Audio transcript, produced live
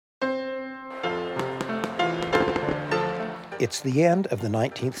It's the end of the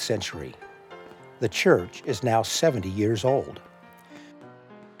 19th century. The church is now 70 years old.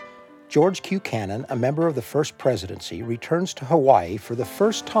 George Q. Cannon, a member of the First Presidency, returns to Hawaii for the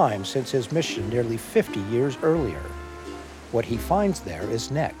first time since his mission nearly 50 years earlier. What he finds there is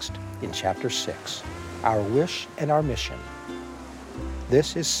next, in Chapter 6, Our Wish and Our Mission.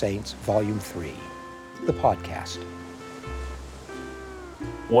 This is Saints Volume 3, the podcast.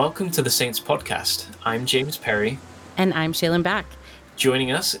 Welcome to the Saints Podcast. I'm James Perry. And I'm Shaylin Back.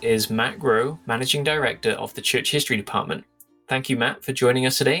 Joining us is Matt Groh, Managing Director of the Church History Department. Thank you, Matt, for joining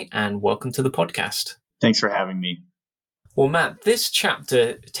us today, and welcome to the podcast. Thanks for having me. Well, Matt, this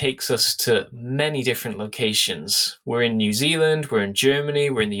chapter takes us to many different locations. We're in New Zealand, we're in Germany,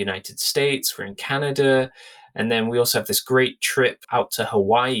 we're in the United States, we're in Canada, and then we also have this great trip out to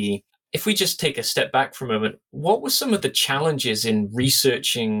Hawaii. If we just take a step back for a moment, what were some of the challenges in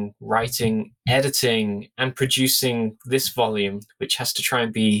researching, writing, editing, and producing this volume, which has to try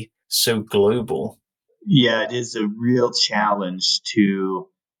and be so global? Yeah, it is a real challenge to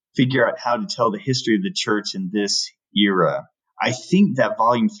figure out how to tell the history of the church in this era. I think that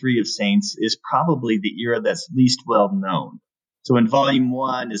Volume 3 of Saints is probably the era that's least well known. So in Volume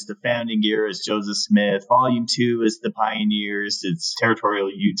 1 is the founding era, it's Joseph Smith. Volume 2 is the pioneers, it's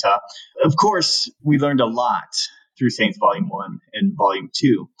territorial Utah. Of course, we learned a lot through Saints Volume 1 and Volume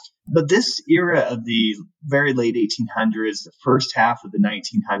 2. But this era of the very late 1800s, the first half of the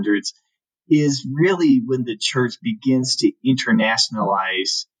 1900s, is really when the church begins to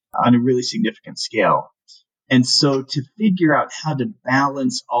internationalize on a really significant scale. And so to figure out how to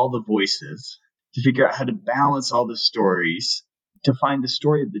balance all the voices, to figure out how to balance all the stories, to find the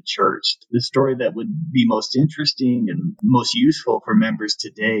story of the church, the story that would be most interesting and most useful for members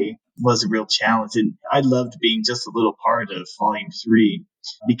today was a real challenge. And I loved being just a little part of Volume 3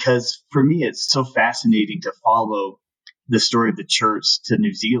 because for me, it's so fascinating to follow the story of the church to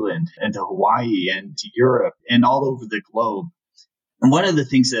New Zealand and to Hawaii and to Europe and all over the globe. And one of the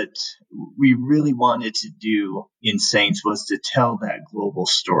things that we really wanted to do in Saints was to tell that global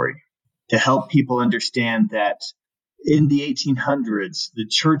story, to help people understand that in the 1800s, the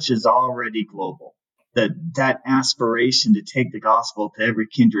church is already global, that aspiration to take the gospel to every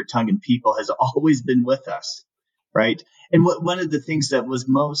kindred, tongue, and people has always been with us, right? And one of the things that was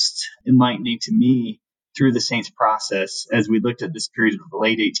most enlightening to me through the Saints process, as we looked at this period of the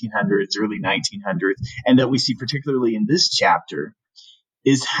late 1800s, early 1900s, and that we see particularly in this chapter,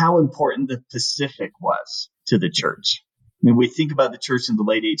 is how important the Pacific was to the church. I mean, we think about the church in the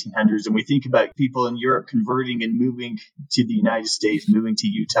late 1800s, and we think about people in Europe converting and moving to the United States, moving to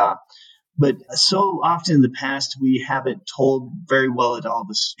Utah. But so often in the past, we haven't told very well at all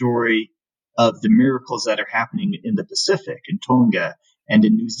the story of the miracles that are happening in the Pacific, in Tonga, and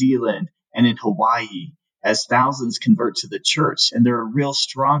in New Zealand, and in Hawaii, as thousands convert to the church. And there are real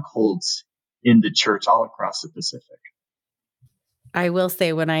strongholds in the church all across the Pacific. I will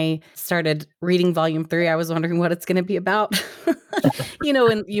say when I started reading Volume 3, I was wondering what it's going to be about.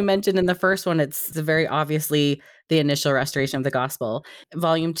 And you mentioned in the first one, it's very obviously the initial restoration of the gospel.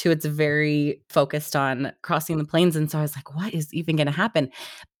 Volume 2, it's very focused on crossing the plains. And so I was like, what is even going to happen?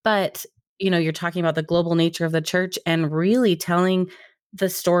 But, you're talking about the global nature of the church and really telling the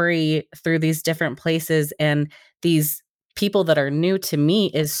story through these different places and these people that are new to me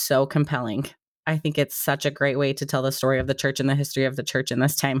is so compelling. I think it's such a great way to tell the story of the church and the history of the church in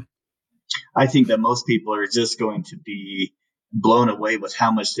this time. I think that most people are just going to be blown away with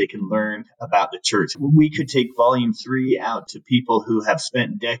how much they can learn about the church. We could take Volume 3 out to people who have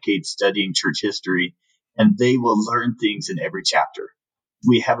spent decades studying church history, and they will learn things in every chapter.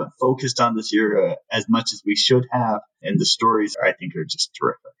 We haven't focused on this era as much as we should have, and the stories, I think, are just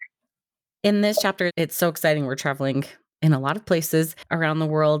terrific. In this chapter, it's so exciting. We're traveling in a lot of places around the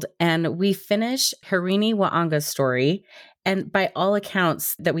world, and we finish Harini Wa'anga's story. And by all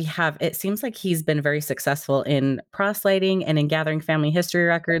accounts that we have, it seems like he's been very successful in proselyting and in gathering family history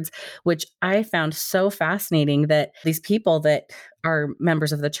records, which I found so fascinating that these people that are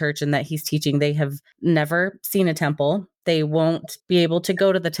members of the church and that he's teaching, they have never seen a temple. They won't be able to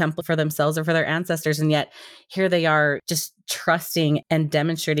go to the temple for themselves or for their ancestors. And yet here they are just trusting and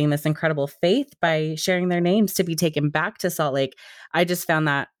demonstrating this incredible faith by sharing their names to be taken back to Salt Lake. I just found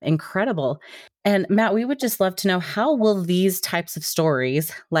that incredible. And Matt, we would just love to know, how will these types of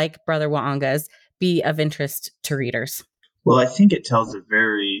stories, like Brother Wa'anga's, be of interest to readers? Well, I think it tells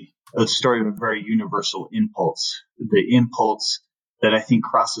a story of a very universal impulse, the impulse that I think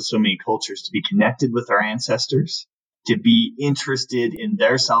crosses so many cultures to be connected with our ancestors, to be interested in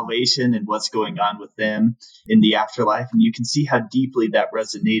their salvation and what's going on with them in the afterlife. And you can see how deeply that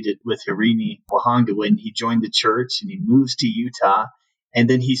resonated with Harini Wahanga when he joined the church and he moves to Utah. And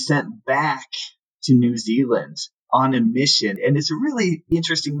then he's sent back to New Zealand on a mission. And it's a really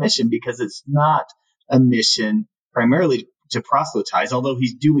interesting mission because it's not a mission primarily to proselytize, although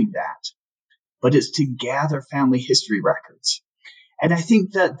he's doing that, but it's to gather family history records. And I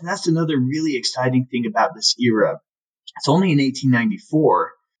think that that's another really exciting thing about this era. It's only in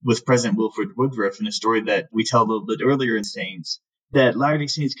 1894 with President Wilford Woodruff, in a story that we tell a little bit earlier in Saints, that Latter-day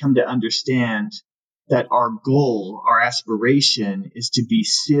Saints come to understand that our goal, our aspiration, is to be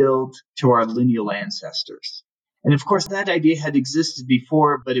sealed to our lineal ancestors. And of course, that idea had existed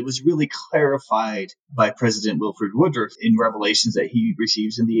before, but it was really clarified by President Wilford Woodruff in revelations that he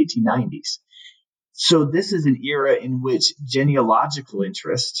receives in the 1890s. So this is an era in which genealogical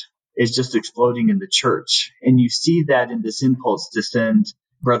interest is just exploding in the church. And you see that in this impulse to send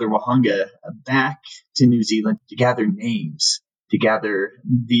Brother Wahanga back to New Zealand to gather names, to gather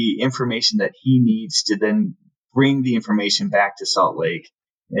the information that he needs to then bring the information back to Salt Lake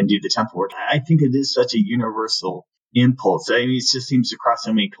and do the temple work. I think it is such a universal impulse. I mean, it just seems across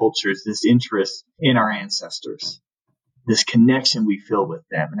so many cultures, this interest in our ancestors, this connection we feel with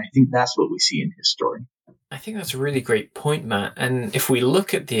them. And I think that's what we see in his story. I think that's a really great point, Matt. And if we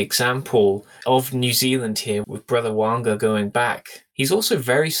look at the example of New Zealand here with Brother Wahanga going back, he's also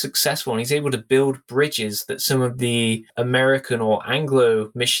very successful and he's able to build bridges that some of the American or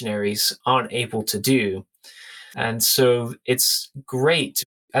Anglo missionaries aren't able to do. And so it's great,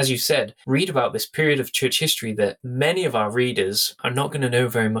 as you said, read about this period of church history that many of our readers are not going to know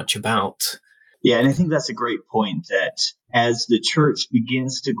very much about. Yeah, and I think that's a great point, that as the church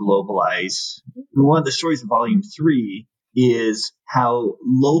begins to globalize, one of the stories of Volume 3 is how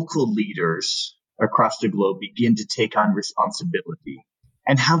local leaders across the globe begin to take on responsibility,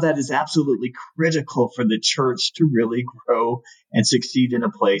 and how that is absolutely critical for the church to really grow and succeed in a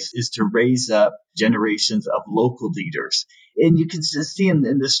place, is to raise up generations of local leaders. And you can just see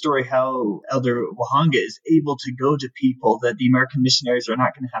in this story how Elder Wahanga is able to go to people that the American missionaries are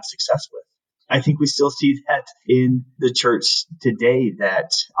not going to have success with. I think we still see that in the church today, that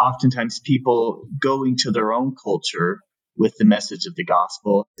oftentimes people going to their own culture with the message of the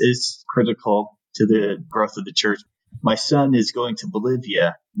gospel is critical to the growth of the church. My son is going to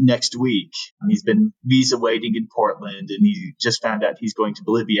Bolivia next week. He's been visa waiting in Portland, and he just found out he's going to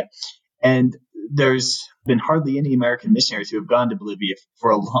Bolivia. And there's been hardly any American missionaries who have gone to Bolivia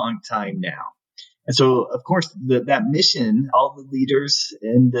for a long time now. And so, of course, that mission, all the leaders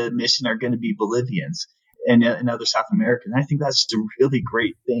in the mission are going to be Bolivians and other South Americans. And I think that's just a really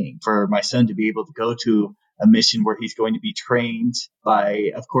great thing for my son to be able to go to a mission where he's going to be trained by,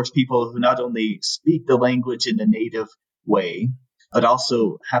 of course, people who not only speak the language in a native way, but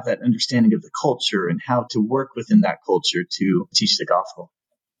also have that understanding of the culture and how to work within that culture to teach the gospel.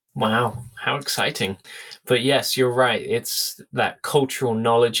 Wow, how exciting. But yes, you're right. It's that cultural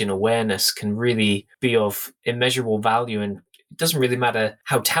knowledge and awareness can really be of immeasurable value. And it doesn't really matter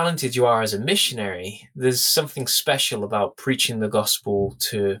how talented you are as a missionary. There's something special about preaching the gospel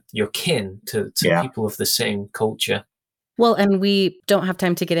to your kin, to people of the same culture. Well, and we don't have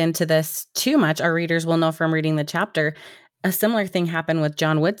time to get into this too much. Our readers will know from reading the chapter. A similar thing happened with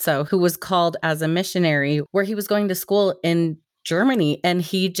John Widtsoe, who was called as a missionary, where he was going to school in Germany, and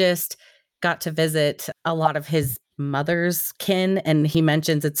he just got to visit a lot of his mother's kin. And he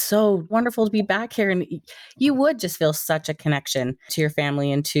mentions it's so wonderful to be back here. And you would just feel such a connection to your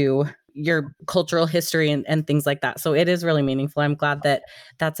family and to your cultural history and things like that. So it is really meaningful. I'm glad that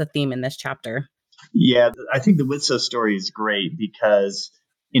that's a theme in this chapter. Yeah, I think the Widtsoe story is great because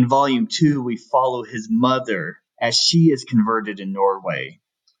in Volume 2, we follow his mother as she is converted in Norway.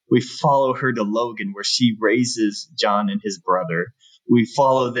 We follow her to Logan, where she raises John and his brother. We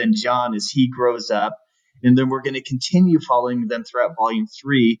follow then John as he grows up. And then we're going to continue following them throughout Volume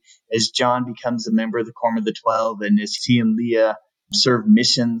 3 as John becomes a member of the Quorum of the 12 and as he and Leah serve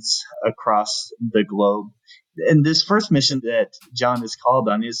missions across the globe. And this first mission that John is called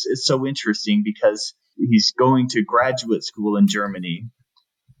on is so interesting because he's going to graduate school in Germany.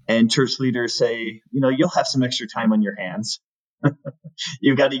 And church leaders say, you'll have some extra time on your hands.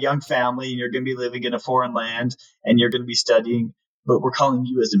 You've got a young family and you're going to be living in a foreign land and you're going to be studying, but we're calling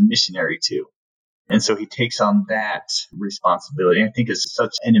you as a missionary too. And so he takes on that responsibility. I think it's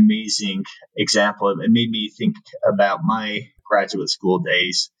such an amazing example. It made me think about my graduate school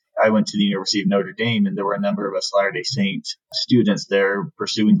days. I went to the University of Notre Dame, and there were a number of us Latter-day Saint students there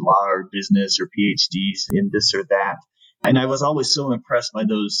pursuing law or business or PhDs in this or that. And I was always so impressed by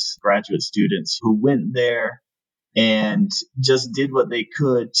those graduate students who went there and just did what they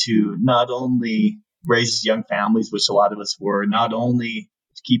could to not only raise young families, which a lot of us were, not only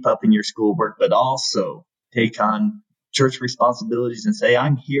to keep up in your schoolwork, but also take on church responsibilities and say,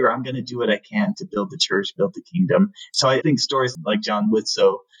 I'm here, I'm going to do what I can to build the church, build the kingdom. So I think stories like John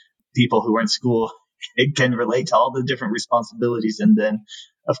Widtsoe, people who are in school, it can relate to all the different responsibilities. And then,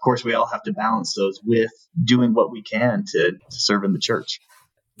 of course, we all have to balance those with doing what we can to serve in the church.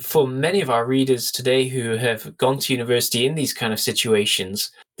 For many of our readers today who have gone to university in these kind of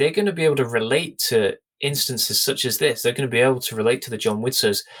situations, they're going to be able to relate to instances such as this. They're going to be able to relate to the John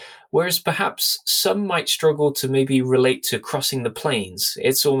Widtsoes, whereas perhaps some might struggle to maybe relate to crossing the plains.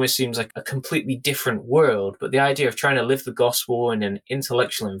 It almost seems like a completely different world, but the idea of trying to live the gospel in an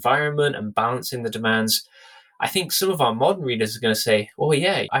intellectual environment and balancing the demands, I think some of our modern readers are going to say, oh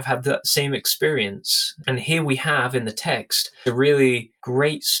yeah, I've had that same experience. And here we have in the text a really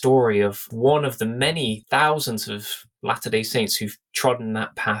great story of one of the many thousands of Latter-day Saints who've trodden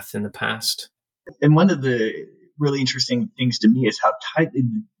that path in the past. And one of the really interesting things to me is how tightly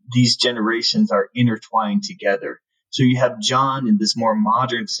these generations are intertwined together. So you have John in this more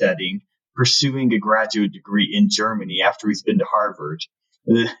modern setting pursuing a graduate degree in Germany after he's been to Harvard.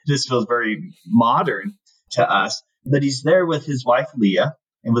 This feels very modern to us, but he's there with his wife Leah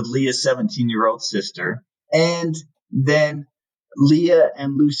and with Leah's 17-year-old sister. And then Leah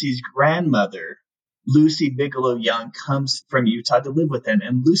and Lucy's grandmother, Lucy Bigelow Young, comes from Utah to live with them.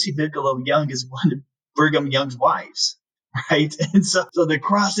 And Lucy Bigelow Young is one of Brigham Young's wives, right? And so the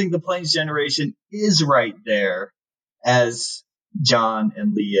crossing the plains generation is right there as John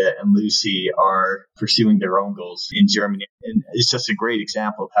and Leah and Lucy are pursuing their own goals in Germany. And it's just a great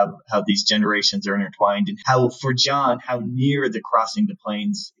example of how these generations are intertwined and how, for John, how near the crossing the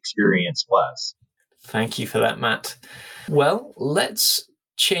plains experience was. Thank you for that, Matt. Well, let's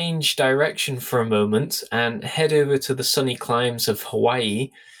change direction for a moment and head over to the sunny climes of Hawaii,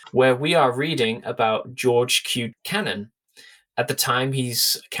 where we are reading about George Q. Cannon. At the time,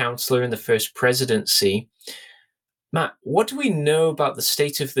 he's a counselor in the first presidency. Matt, what do we know about the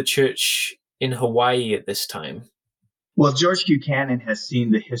state of the church in Hawaii at this time? Well, George Q. Cannon has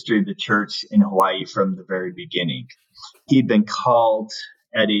seen the history of the church in Hawaii from the very beginning. He'd been called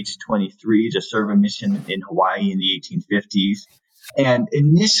at age 23 to serve a mission in Hawaii in the 1850s. And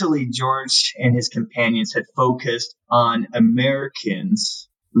initially, George and his companions had focused on Americans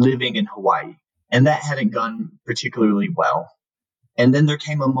living in Hawaii, and that hadn't gone particularly well. And then there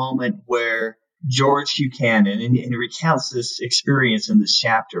came a moment where George Q. Cannon, and he recounts this experience in this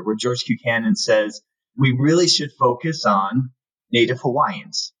chapter, where George Q. Cannon says, we really should focus on Native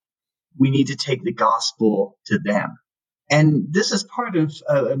Hawaiians. We need to take the gospel to them. And this is part of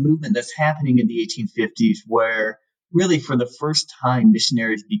a movement that's happening in the 1850s where really for the first time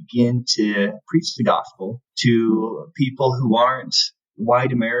missionaries begin to preach the gospel to people who aren't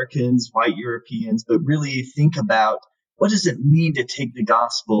white Americans, white Europeans, but really think about what does it mean to take the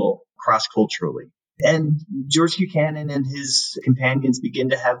gospel cross-culturally. And George Q. Cannon and his companions begin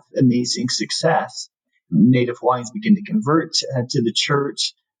to have amazing success. Native Hawaiians begin to convert to the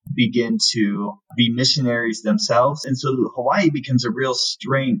church, begin to be missionaries themselves. And so Hawaii becomes a real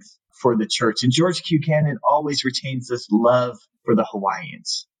strength for the church. And George Q. Cannon always retains this love for the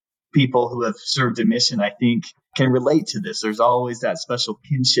Hawaiians. People who have served a mission, I think, can relate to this. There's always that special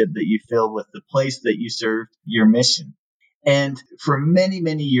kinship that you feel with the place that you served your mission. And for many,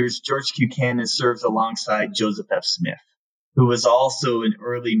 many years, George Q. Cannon serves alongside Joseph F. Smith, who was also an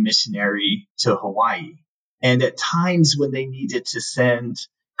early missionary to Hawaii. And at times when they needed to send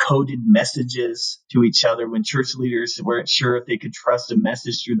coded messages to each other, when church leaders weren't sure if they could trust a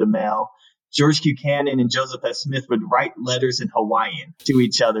message through the mail, George Q. Cannon and Joseph F. Smith would write letters in Hawaiian to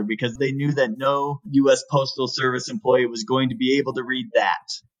each other because they knew that no U.S. Postal Service employee was going to be able to read that.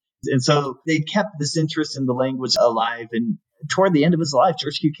 And so they kept this interest in the language alive. And toward the end of his life,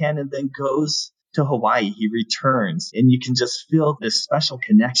 George Q. Cannon then goes to Hawaii. He returns, and you can just feel this special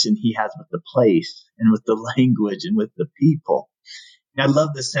connection he has with the place and with the language and with the people. And I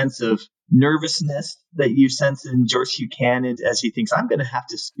love the sense of nervousness that you sense in George Q. Cannon as he thinks, I'm going to have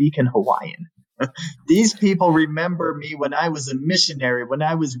to speak in Hawaiian. These people remember me when I was a missionary, when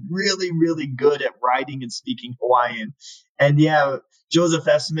I was really, really good at writing and speaking Hawaiian. And yeah, Joseph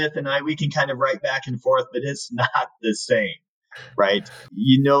F. Smith and I, we can kind of write back and forth, but it's not the same, right?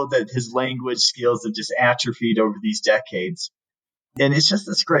 You know that his language skills have just atrophied over these decades. And it's just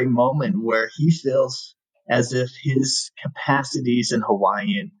this great moment where he feels as if his capacities in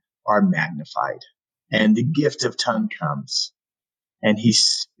Hawaiian are magnified. And the gift of tongue comes. And he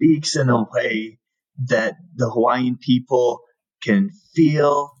speaks in a way that the Hawaiian people can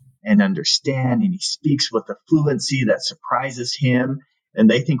feel and understand, and he speaks with a fluency that surprises him. And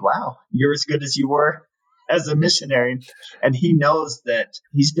they think, wow, you're as good as you were as a missionary. And he knows that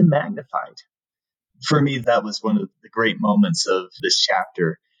he's been magnified. For me, that was one of the great moments of this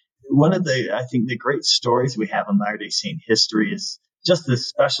chapter. One of I think, the great stories we have in Latter-day Saint history is just this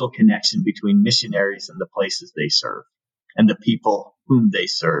special connection between missionaries and the places they serve and the people whom they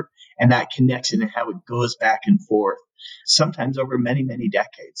serve, and that connection and how it goes back and forth, sometimes over many, many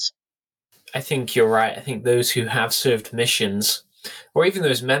decades. I think you're right. I think those who have served missions, or even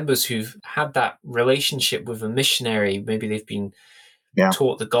those members who've had that relationship with a missionary, maybe they've been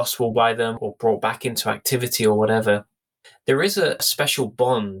taught the gospel by them or brought back into activity or whatever, there is a special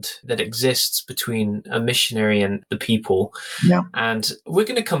bond that exists between a missionary and the people. Yeah. And we're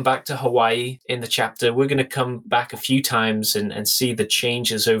going to come back to Hawaii in the chapter. We're going to come back a few times and see the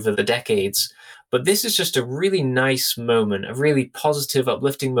changes over the decades. But this is just a really nice moment, a really positive,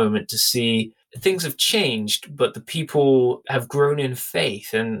 uplifting moment to see things have changed, but the people have grown in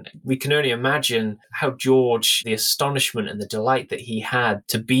faith. And we can only imagine how George, the astonishment and the delight that he had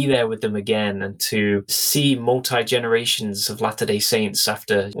to be there with them again and to see multi-generations of Latter-day Saints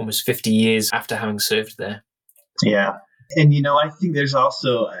after almost 50 years after having served there. Yeah. And, I think there's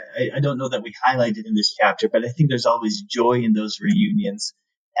also, I don't know that we highlighted in this chapter, but I think there's always joy in those reunions,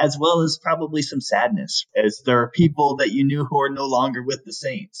 as well as probably some sadness, as there are people that you knew who are no longer with the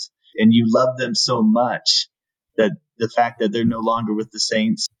saints. And you love them so much that the fact that they're no longer with the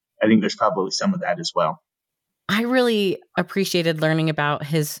saints, I think there's probably some of that as well. I really appreciated learning about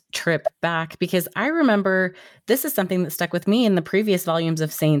his trip back because I remember this is something that stuck with me in the previous volumes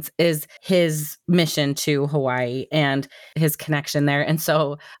of Saints is his mission to Hawaii and his connection there. And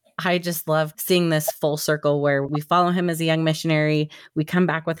so I just love seeing this full circle where we follow him as a young missionary. We come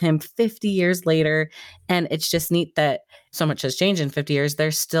back with him 50 years later. And it's just neat that so much has changed in 50 years.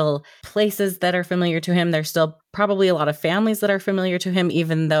 There's still places that are familiar to him. There's still probably a lot of families that are familiar to him,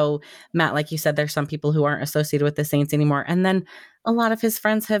 even though, Matt, like you said, there's some people who aren't associated with the Saints anymore. And then a lot of his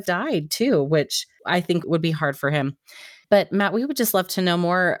friends have died too, which I think would be hard for him. But Matt, we would just love to know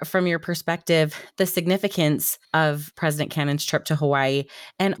more from your perspective, the significance of President Cannon's trip to Hawaii,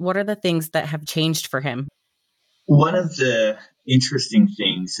 and what are the things that have changed for him? One of the interesting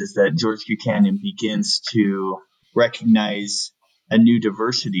things is that George Buchanan begins to recognize a new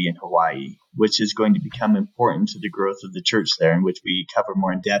diversity in Hawaii, which is going to become important to the growth of the church there, and which we cover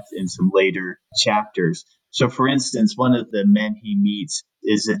more in depth in some later chapters. So, for instance, one of the men he meets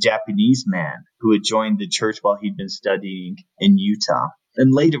is a Japanese man who had joined the church while he'd been studying in Utah.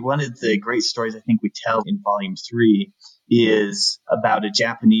 And later, one of the great stories I think we tell in Volume 3 is about a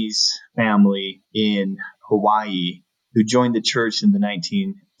Japanese family in Hawaii who joined the church in the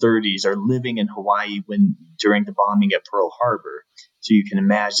 1930s, are living in Hawaii during the bombing at Pearl Harbor. So you can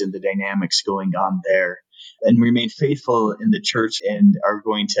imagine the dynamics going on there, and remain faithful in the church and are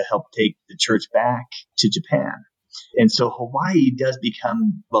going to help take the church back to Japan. And so Hawaii does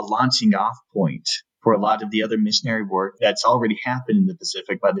become the launching off point for a lot of the other missionary work that's already happened in the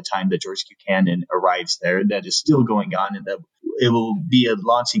Pacific by the time that George Buchanan arrives there, that is still going on, and that it will be a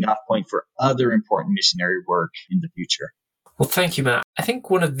launching off point for other important missionary work in the future. Well, thank you, Matt. I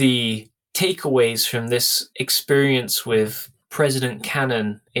think one of the takeaways from this experience with President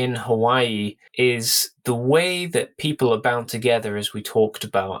Cannon in Hawaii is the way that people are bound together, as we talked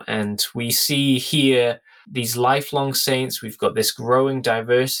about. And we see here these lifelong saints. We've got this growing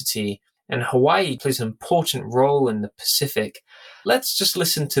diversity, and Hawaii plays an important role in the Pacific. Let's just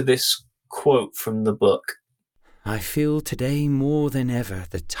listen to this quote from the book. I feel today more than ever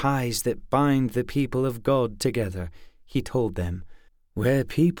the ties that bind the people of God together, he told them. Where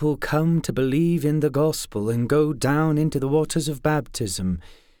people come to believe in the gospel and go down into the waters of baptism,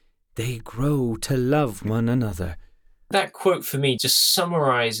 they grow to love one another. That quote for me just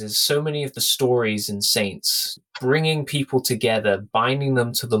summarizes so many of the stories in Saints, bringing people together, binding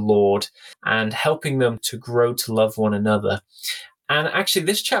them to the Lord, and helping them to grow to love one another. And actually,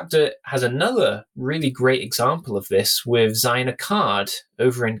 this chapter has another really great example of this with Zina Card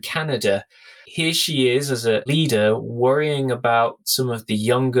over in Canada. Here she is as a leader worrying about some of the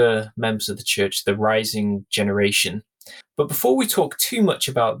younger members of the church, the rising generation. But before we talk too much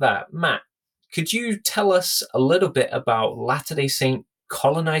about that, Matt, could you tell us a little bit about Latter-day Saint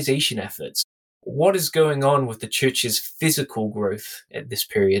colonization efforts? What is going on with the church's physical growth at this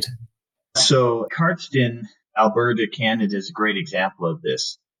period? So Cardston, Alberta, Canada is a great example of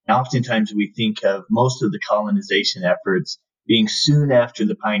this. Oftentimes we think of most of the colonization efforts being soon after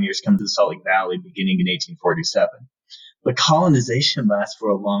the pioneers come to the Salt Lake Valley beginning in 1847. But colonization lasts for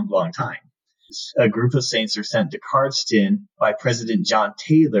a long, long time. A group of saints are sent to Cardston by President John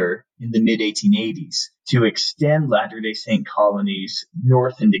Taylor in the mid-1880s to extend Latter-day Saint colonies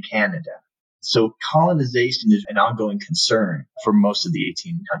north into Canada. So colonization is an ongoing concern for most of the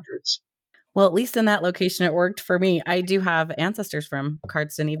 1800s. Well, at least in that location, it worked for me. I do have ancestors from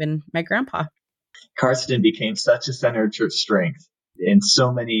Cardston, even my grandpa. Cardston became such a center of church strength. And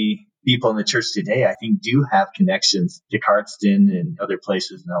so many people in the church today, I think, do have connections to Cardston and other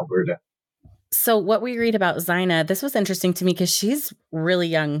places in Alberta. So what we read about Zina, this was interesting to me because she's really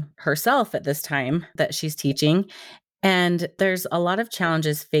young herself at this time that she's teaching. And there's a lot of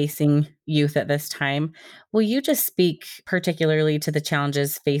challenges facing youth at this time. Will you just speak particularly to the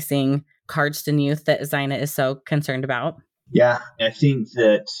challenges facing Cardston youth that Zina is so concerned about? Yeah, I think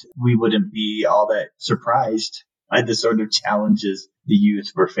that we wouldn't be all that surprised by the sort of challenges the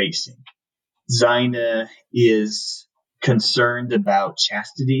youth were facing. Zina is concerned about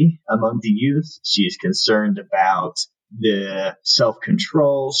chastity among the youth. She is concerned about the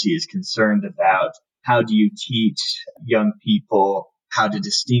self-control. She is concerned about how do you teach young people how to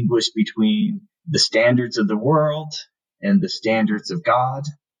distinguish between the standards of the world and the standards of God.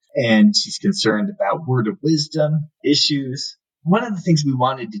 And she's concerned about word of wisdom issues. One of the things we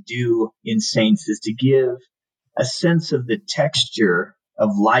wanted to do in Saints is to give a sense of the texture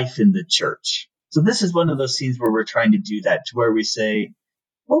of life in the church. So this is one of those scenes where we're trying to do that, to where we say,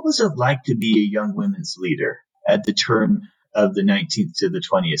 what was it like to be a young women's leader at the turn of the 19th to the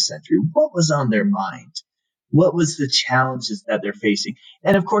 20th century? What was on their mind? What was the challenges that they're facing?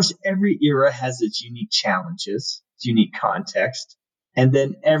 And of course, every era has its unique challenges, its unique context. And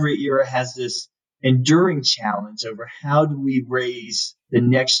then every era has this enduring challenge over how do we raise the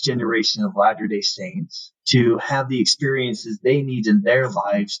next generation of Latter-day Saints to have the experiences they need in their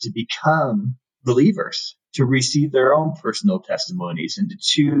lives to become believers, to receive their own personal testimonies and to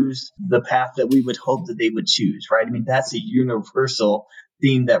choose the path that we would hope that they would choose, right? I mean, that's a universal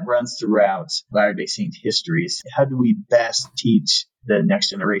theme that runs throughout Latter-day Saint histories. How do we best teach the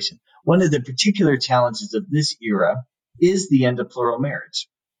next generation? One of the particular challenges of this era is the end of plural marriage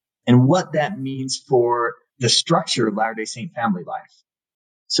and what that means for the structure of Latter-day Saint family life.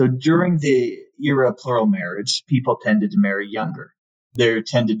 So during the era of plural marriage, people tended to marry younger. There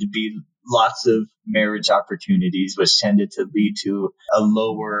tended to be lots of marriage opportunities, which tended to lead to a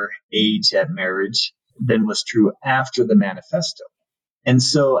lower age at marriage than was true after the manifesto. And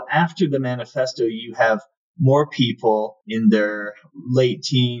so after the manifesto, you have more people in their late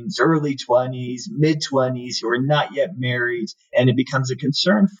teens, early 20s, mid 20s who are not yet married. And it becomes a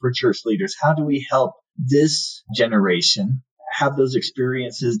concern for church leaders. How do we help this generation have those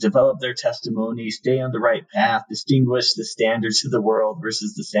experiences, develop their testimony, stay on the right path, distinguish the standards of the world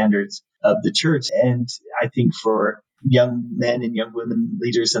versus the standards of the church? And I think for young men and young women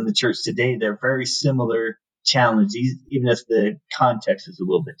leaders in the church today, they're very similar challenges, even if the context is a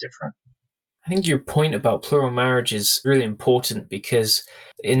little bit different. I think your point about plural marriage is really important because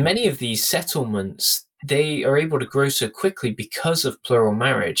in many of these settlements, they are able to grow so quickly because of plural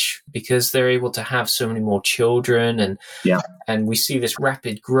marriage, because they're able to have so many more children and we see this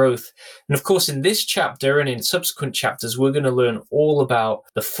rapid growth. And of course, in this chapter and in subsequent chapters, we're going to learn all about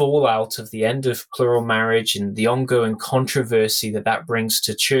the fallout of the end of plural marriage and the ongoing controversy that brings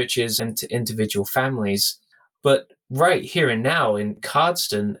to churches and to individual families. But right here and now in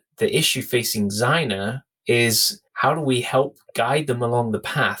Cardston, the issue facing Zina is how do we help guide them along the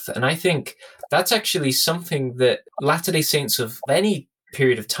path? And I think that's actually something that Latter-day Saints of any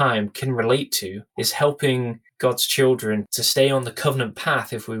period of time can relate to, is helping God's children to stay on the covenant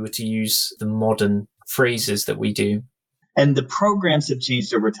path, if we were to use the modern phrases that we do. And the programs have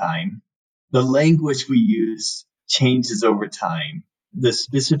changed over time. The language we use changes over time. The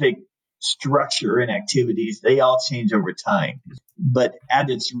specific structure and activities, they all change over time. But at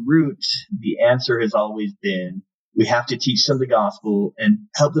its root, the answer has always been, we have to teach them the gospel and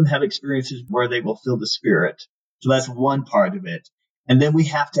help them have experiences where they will feel the Spirit. So that's one part of it. And then we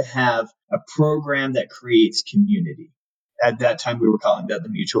have to have a program that creates community. At that time, we were calling that the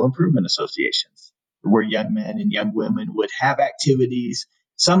Mutual Improvement Associations, where young men and young women would have activities,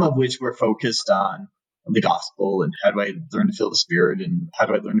 some of which were focused on the gospel and how do I learn to feel the Spirit and how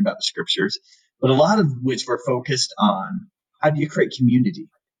do I learn about the scriptures, but a lot of which were focused on how do you create community?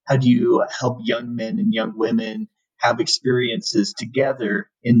 How do you help young men and young women have experiences together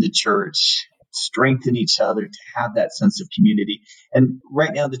in the church, strengthen each other to have that sense of community? And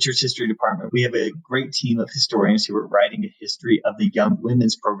right now, in the church history department, we have a great team of historians who are writing a history of the young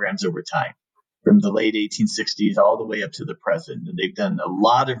women's programs over time, from the late 1860s all the way up to the present. And they've done a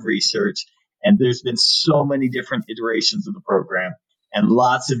lot of research, and there's been so many different iterations of the program and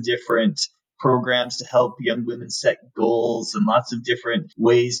lots of different programs to help young women set goals and lots of different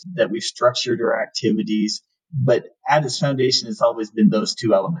ways that we've structured our activities. But at its foundation has always been those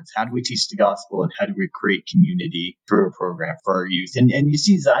two elements. How do we teach the gospel and how do we create community through a program for our youth? And you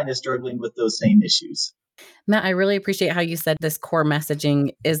see Zina struggling with those same issues. Matt, I really appreciate how you said this core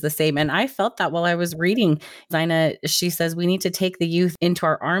messaging is the same. And I felt that while I was reading. Zina, she says we need to take the youth into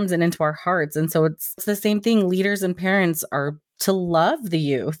our arms and into our hearts. And so it's the same thing. Leaders and parents are to love the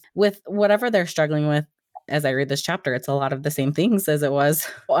youth with whatever they're struggling with. As I read this chapter, it's a lot of the same things as it was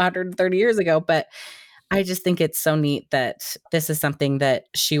 130 years ago. But I just think it's so neat that this is something that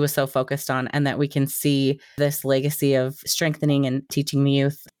she was so focused on and that we can see this legacy of strengthening and teaching the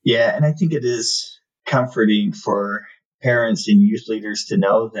youth. Yeah, and I think it is comforting for parents and youth leaders to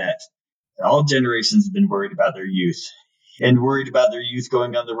know that all generations have been worried about their youth and worried about their youth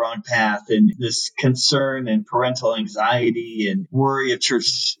going on the wrong path. And this concern and parental anxiety and worry of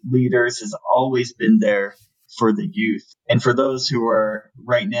church leaders has always been there for the youth. And for those who are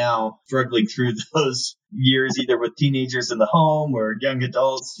right now struggling through those years, either with teenagers in the home or young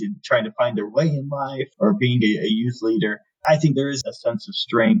adults trying to find their way in life or being a youth leader, I think there is a sense of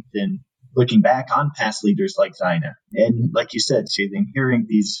strength in looking back on past leaders like Zina. And like you said, Shailene, hearing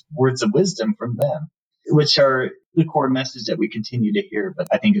these words of wisdom from them, which are the core message that we continue to hear. But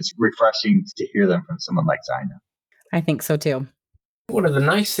I think it's refreshing to hear them from someone like Zina. I think so too. One of the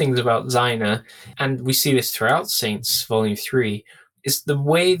nice things about Zina, and we see this throughout Saints Volume 3, is the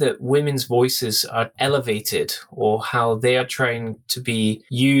way that women's voices are elevated, or how they are trying to be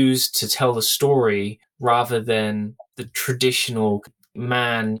used to tell the story rather than the traditional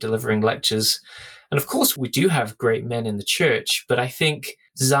man delivering lectures. And of course, we do have great men in the church, but I think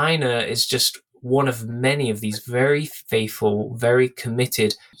Zina is just one of many of these very faithful, very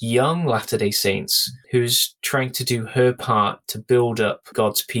committed young Latter-day Saints who's trying to do her part to build up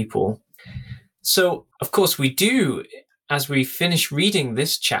God's people. So, of course, we do, as we finish reading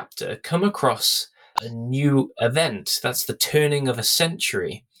this chapter, come across a new event. That's the turning of a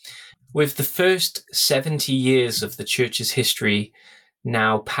century. With the first 70 years of the church's history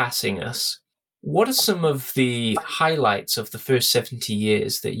now passing us, what are some of the highlights of the first 70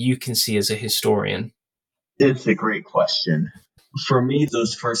 years that you can see as a historian? It's a great question. For me,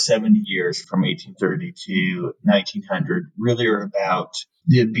 those first 70 years from 1830 to 1900 really are about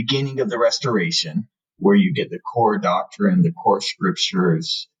the beginning of the Restoration, where you get the core doctrine, the core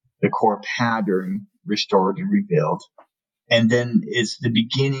scriptures, the core pattern restored and rebuilt. And then it's the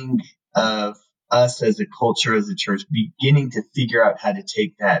beginning of us as a culture, as a church, beginning to figure out how to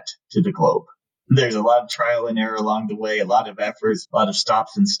take that to the globe. There's a lot of trial and error along the way, a lot of efforts, a lot of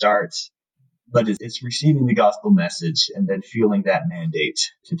stops and starts, but it's receiving the gospel message and then feeling that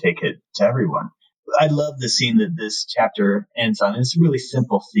mandate to take it to everyone. I love the scene that this chapter ends on. It's a really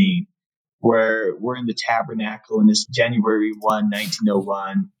simple scene where we're in the tabernacle and it's January 1,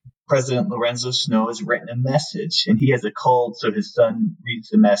 1901. President Lorenzo Snow has written a message and he has a cold, so his son reads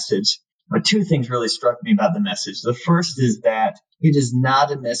the message. But two things really struck me about the message. The first is that it is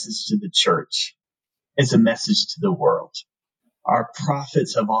not a message to the church. It's a message to the world. Our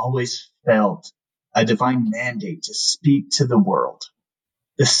prophets have always felt a divine mandate to speak to the world.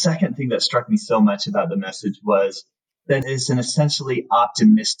 The second thing that struck me so much about the message was that it's an essentially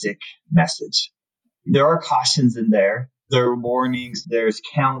optimistic message. There are cautions in there. There are warnings. There's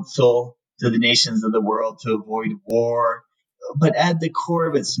counsel to the nations of the world to avoid war. But at the core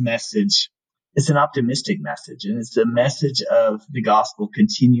of its message, it's an optimistic message. And it's a message of the gospel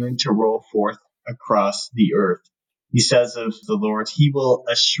continuing to roll forth across the earth. He says of the Lord, he will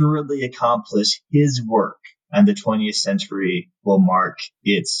assuredly accomplish his work, and the 20th century will mark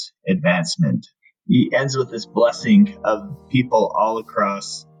its advancement. He ends with this blessing of people all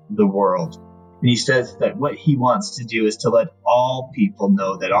across the world. And he says that what he wants to do is to let all people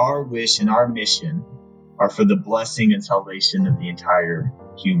know that our wish and our mission are for the blessing and salvation of the entire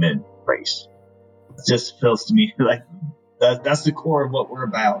human race. It just feels to me like that's the core of what we're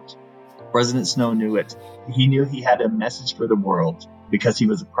about. President Snow knew it. He knew he had a message for the world because he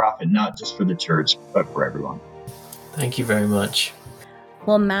was a prophet, not just for the church, but for everyone. Thank you very much.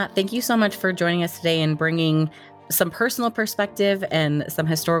 Well, Matt, thank you so much for joining us today and bringing some personal perspective and some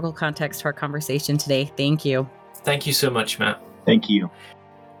historical context to our conversation today. Thank you. Thank you so much, Matt. Thank you.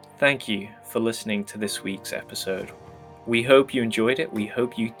 Thank you for listening to this week's episode. We hope you enjoyed it. We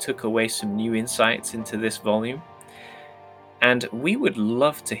hope you took away some new insights into this volume. And we would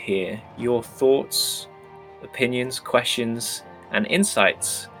love to hear your thoughts, opinions, questions, and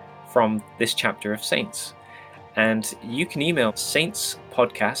insights from this chapter of Saints. And you can email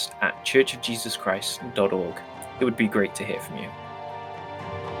saintspodcast@churchofjesuschrist.org. It would be great to hear from you.